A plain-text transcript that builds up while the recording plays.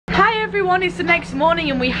everyone, it's the next morning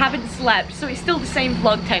and we haven't slept, so it's still the same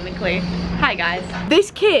vlog technically. Hi guys. This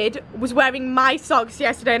kid was wearing my socks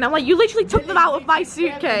yesterday and I'm like, you literally took them out of my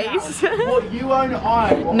suitcase. What, you own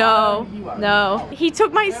I? No, no. He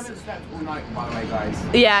took my... We haven't slept all night, by the way, guys.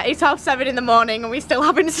 Yeah, it's 7:30 in the morning and we still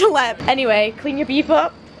haven't slept. Anyway, clean your beef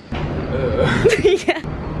up. Yeah.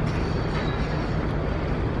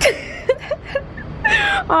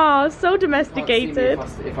 Oh, so domesticated.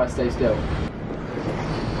 If I stay still.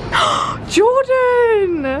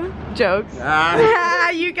 Jordan! Jokes.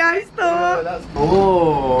 You guys thought.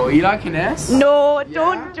 Oh, you liking this? No, yeah?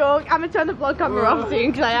 Don't joke. I'm gonna turn the vlog camera off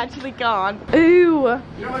soon because I actually can't. Ooh. You know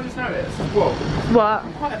what I just noticed? What?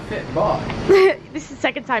 I'm quite a fit guy. This is the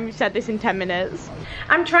second time you've said this in 10 minutes.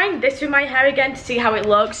 I'm trying this with my hair again to see how it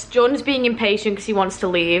looks. Jordan's being impatient because he wants to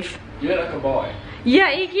leave. You look like a boy.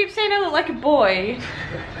 Yeah, he keeps saying I look like a boy.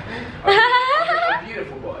 A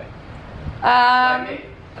beautiful boy. Like me.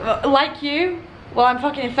 Like you? Well, I'm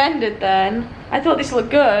fucking offended then. I thought this looked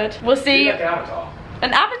good. We'll see. You look like an avatar.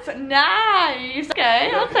 An avatar? Nice.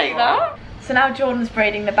 Okay, I'll take that. So now Jordan's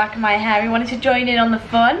braiding the back of my hair. He wanted to join in on the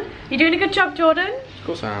fun. You doing a good job, Jordan? Of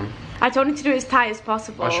course I am. I told him to do it as tight as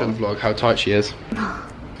possible. I'll show the vlog how tight she is.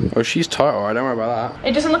 Oh, she's tight, alright, don't worry about that.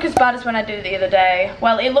 It doesn't look as bad as when I did it the other day.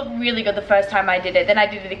 Well, it looked really good the first time I did it, then I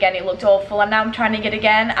did it again, it looked awful, and now I'm trying it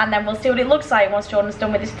again, and then we'll see what it looks like once Jordan's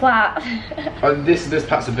done with his plait. This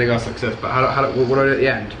plat's a big ass success, but what do I do at the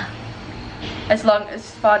end? As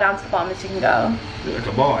far down to the bottom as you can go. You look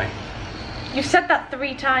like a boy. You've said that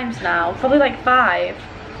 3 times now, probably like 5.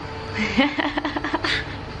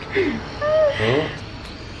 Oh.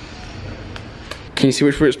 Can you see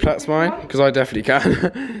which plat's mine? Because I definitely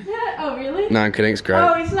can. Oh really? No, I'm kidding, it's great.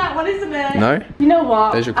 Oh, it's that one, isn't it? No? You know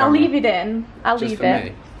what? There's your I'll camera. leave it in. I'll Just leave for it.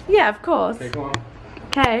 me? Yeah, of course. Okay, go on.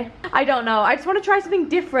 Okay. I don't know. I just want to try something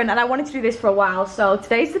different and I wanted to do this for a while, so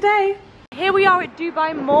today's the day. Here we are at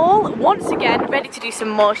Dubai Mall, once again ready to do some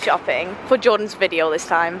more shopping for Jordan's video this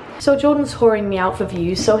time. So Jordan's whoring me out for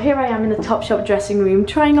views, so here I am in the Topshop dressing room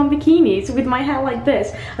trying on bikinis with my hair like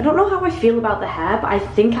this. I don't know how I feel about the hair, but I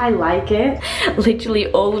think I like it. Literally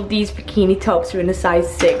all of these bikini tops are in a size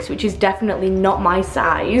 6, which is definitely not my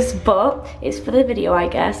size, but it's for the video I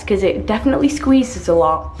guess, because it definitely squeezes a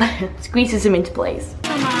lot. Squeezes them into place.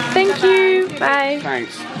 Thank you. Bye.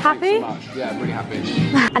 Thanks. Happy? Thanks so much. Yeah, really happy.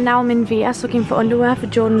 And now I'm in VS looking for underwear for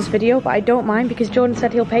Jordan's video, but I don't mind because Jordan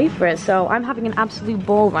said he'll pay for it, so I'm having an absolute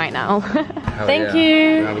ball right now. Thank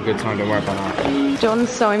you. Have a good time, don't worry about that. Jordan's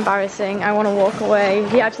so embarrassing. I want to walk away.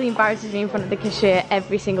 He actually embarrasses me in front of the cashier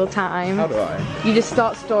every single time. How do I? You just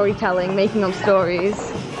start storytelling, making up stories.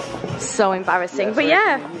 So embarrassing. But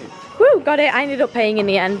yeah, woo, got it. I ended up paying in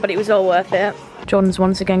the end, but it was all worth it. Jordan's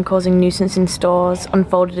once again causing nuisance in stores,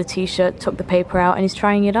 unfolded a t-shirt, took the paper out and is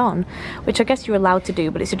trying it on, which I guess you're allowed to do,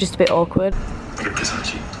 but it's just a bit awkward.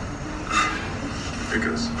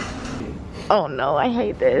 Oh no, I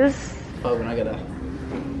hate this. Oh, when I get there.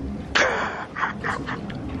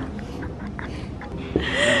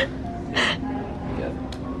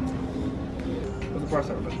 What's the price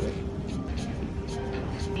tag of this?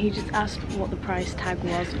 He just asked what the price tag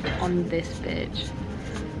was on this bitch.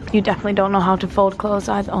 You definitely don't know how to fold clothes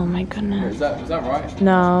either. Oh my goodness. Is that right?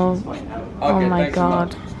 No. Okay, oh my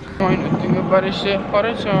god. Think about this shit all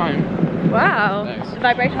the time. Wow. Thanks. The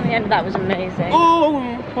vibration on the end of that was amazing. Oh,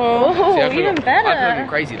 See, even better. I feel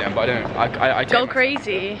crazy then, but I don't. I Go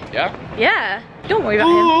crazy. Yeah? Yeah. Don't worry about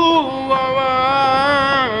him.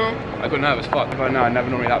 I got nervous, fuck. But no, I never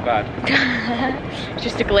normally that bad. It's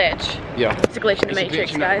just a glitch. Yeah. It's a glitch in the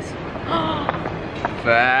Matrix, guys.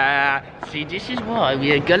 See, this is why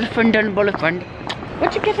we are girlfriend and boyfriend.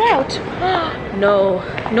 What'd you get out? No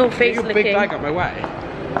face Get your licking. big bag out my way.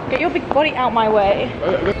 Get your big body out my way.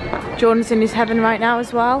 Jordan's in his heaven right now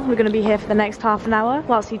as well. We're going to be here for the next half an hour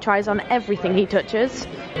whilst he tries on everything he touches.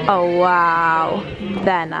 Oh wow,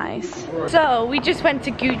 they're nice. So we just went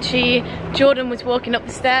to Gucci. Jordan was walking up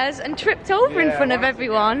the stairs and tripped over in front of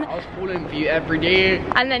everyone. I was falling for you every day.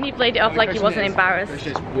 And then he played it off like he wasn't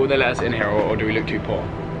embarrassed. Will they let us in here or do we look too poor?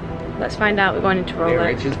 Let's find out. We're going into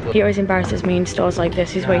Rolex. He always embarrasses me in stores like this.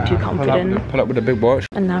 He's way too confident. Pull up with a big watch.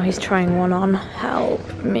 And now he's trying one on. Help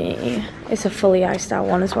me. It's a fully iced out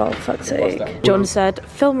one as well, for fuck's sake. Jordan said,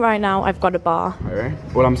 film right now, I've got a bar. Okay.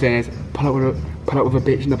 All I'm saying is, pull up with a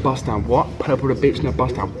bitch in the bus down. What? Pull up with a bitch in the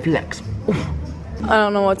bus down. Flex. I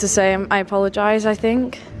don't know what to say. I apologise, I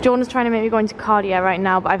think. Jordan's trying to make me go into Cartier right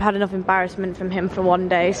now, but I've had enough embarrassment from him for one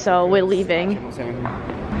day, so we're leaving.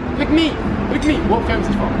 Look me! Look me! What film is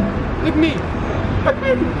this from? Look me! Look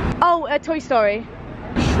me! Oh, Toy Story.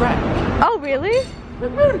 Shrek. Oh, really?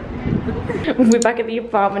 We're back at the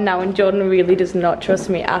apartment now and Jordan really does not trust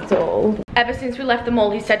me at all. Ever since we left the mall,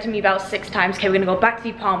 he said to me about 6 times, okay, we're gonna go back to the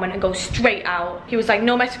apartment and go straight out. He was like,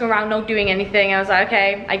 no messing around, no doing anything. I was like,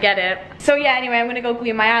 okay, I get it. So yeah, anyway, I'm gonna go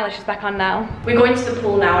glue my eyelashes back on now. We're going to the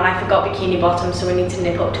pool now and I forgot bikini bottoms, so we need to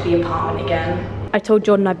nip up to the apartment again. I told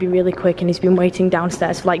Jordan I'd be really quick and he's been waiting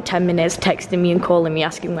downstairs for like 10 minutes, texting me and calling me,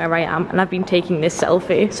 asking where I am. And I've been taking this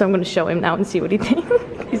selfie, so I'm gonna show him now and see what he thinks.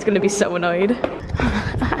 He's gonna be so annoyed.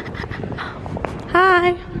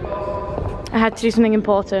 Hi. I had to do something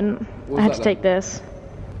important. I had to take this.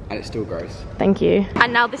 And it's still gross. Thank you.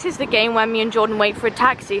 And now this is the game where me and Jordan wait for a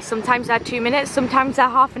taxi. Sometimes they're 2 minutes, sometimes they're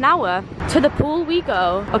half an hour. To the pool we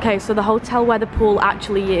go. Okay, so the hotel where the pool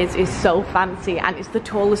actually is so fancy and it's the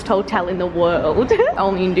tallest hotel in the world.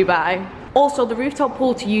 Only in Dubai. Also, the rooftop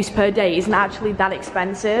pool to use per day isn't actually that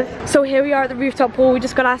expensive. So here we are at the rooftop pool. We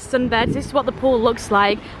just got our sunbeds. This is what the pool looks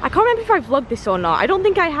like. I can't remember if I vlogged this or not. I don't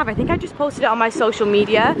think I have. I think I just posted it on my social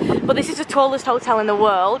media. But this is the tallest hotel in the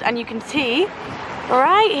world. And you can see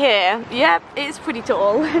right here. Yep, it's pretty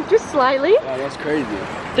tall. Just slightly. Wow, that's crazy.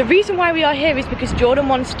 The reason why we are here is because Jordan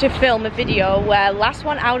wants to film a video where last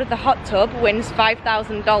one out of the hot tub wins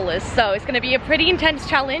 $5,000. So it's going to be a pretty intense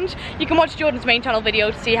challenge. You can watch Jordan's main channel video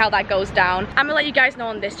to see how that goes down. I'm going to let you guys know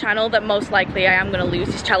on this channel that most likely I am going to lose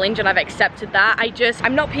this challenge and I've accepted that.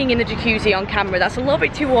 I'm not peeing in the jacuzzi on camera. That's a little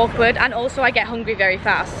bit too awkward and also I get hungry very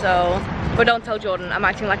fast. So, but don't tell Jordan. I'm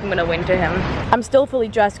acting like I'm going to win to him. I'm still fully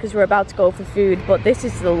dressed because we're about to go for food, but this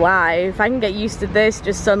is the life. I can get used to this,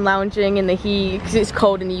 just sun lounging in the heat because it's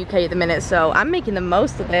cold in the UK at the minute, so I'm making the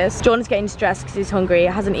most of this. Jordan's getting stressed because he's hungry. He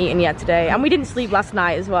hasn't eaten yet today, and we didn't sleep last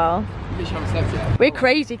night as well. You haven't slept yet. We're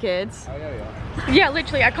crazy kids. Oh, yeah, yeah,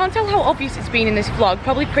 literally, I can't tell how obvious it's been in this vlog.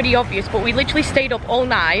 Probably pretty obvious, but we literally stayed up all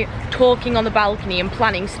night talking on the balcony and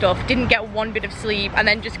planning stuff. Didn't get one bit of sleep, and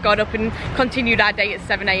then just got up and continued our day at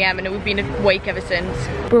 7 AM, and we've been awake ever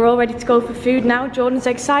since. We're all ready to go for food now. Jordan's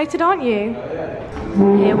excited, aren't you?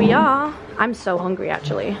 Here we are. I'm so hungry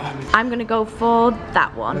actually. I'm gonna go for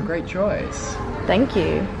that one. What a great choice. Thank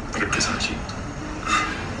you. Because I'm cheap.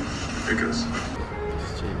 Because.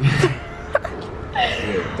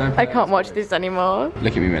 I can't watch this anymore.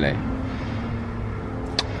 Look at me, Millie.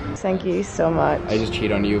 Thank you so much. I just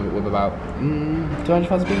cheated on you with about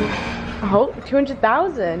 200,000 people. I hope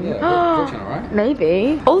 200,000. Yeah, right?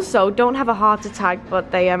 Maybe. Also, don't have a heart attack,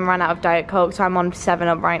 but they ran out of Diet Coke, so I'm on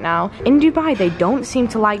 7-Up right now. In Dubai, they don't seem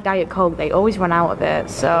to like Diet Coke. They always run out of it,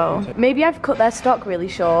 so maybe I've cut their stock really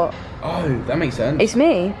short. Oh, that makes sense. It's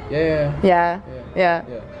me. Yeah.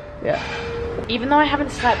 Even though I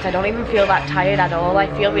haven't slept, I don't even feel that tired at all. I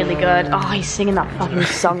feel really good. Oh, he's singing that fucking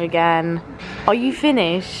song again. Are you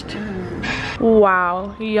finished?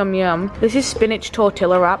 Wow, yum yum. This is spinach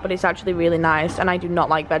tortilla wrap, but it's actually really nice, and I do not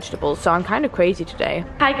like vegetables, so I'm kind of crazy today.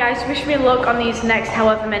 Hi guys, wish me luck on these next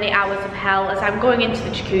however many hours of hell as I'm going into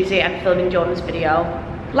the jacuzzi and filming Jordan's video.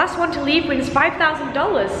 Last one to leave wins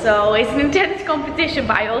 $5,000, so it's an intense competition,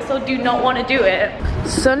 but I also do not want to do it.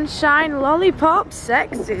 Sunshine lollipop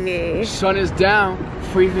sexy. Sun is down,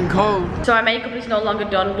 freezing cold. So my makeup is no longer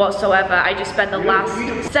done whatsoever. I just spent the last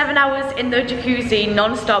 7 hours in the jacuzzi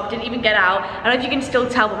non-stop, didn't even get out. I don't know if you can still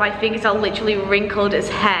tell, but my fingers are literally wrinkled as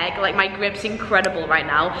heck. Like my grip's incredible right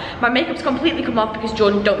now. My makeup's completely come off because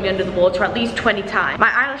Jordan dunked me under the water at least 20 times. My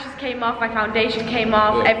eyelashes came off, my foundation came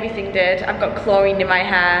off, everything did. I've got chlorine in my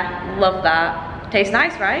hair. Love that. Tastes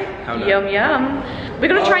nice, right? Yum yum. We're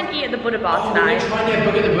gonna try and eat at the Buddha bar tonight. We're trying to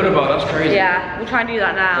book at the Buddha bar, that's crazy. Yeah, we'll try and do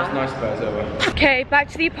that now. That's nice, but it's over. Okay, back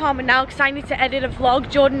to the apartment now because I need to edit a vlog.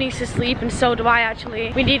 Jordan needs to sleep and so do I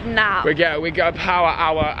actually. We need a nap. We got a power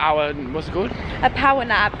hour, what's it called? A power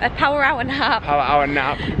nap, a power hour nap. Power hour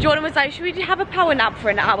nap. Jordan was like, should we have a power nap for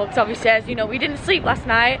an hour? Because obviously, as you know, we didn't sleep last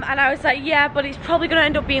night. And I was like, yeah, but it's probably gonna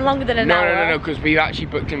end up being longer than an hour. No, because we've actually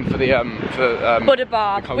booked in for the, Buddha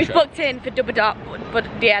bar. We've booked in for Buddha, but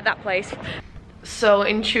yeah, that place. So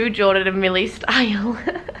in true Jordan and Millie style,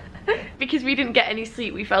 because we didn't get any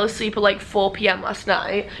sleep, we fell asleep at like 4 PM last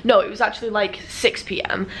night. No, it was actually like 6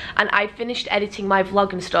 PM, and I finished editing my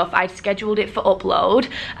vlog and stuff. I'd scheduled it for upload,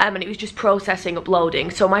 and it was just processing,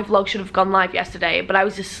 uploading. So my vlog should have gone live yesterday, but I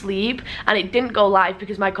was asleep, and it didn't go live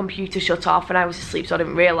because my computer shut off, and I was asleep, so I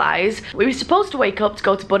didn't realise. We were supposed to wake up to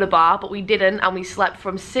go to Buddha Bar, but we didn't, and we slept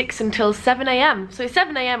from 6 until 7 AM. So it's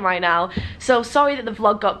 7 AM right now. So sorry that the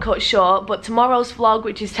vlog got cut short, but tomorrow's vlog,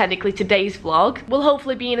 which is technically today's vlog, will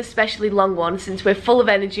hopefully be an especially long one since we're full of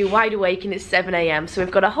energy, wide awake, and it's 7 AM, so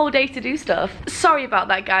we've got a whole day to do stuff. Sorry about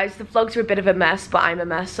that, guys. The vlogs are a bit of a mess, but I'm a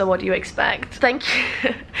mess, so what do you expect? Thank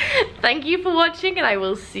you. Thank you for watching, and I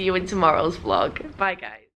will see you in tomorrow's vlog. Bye,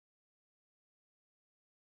 guys.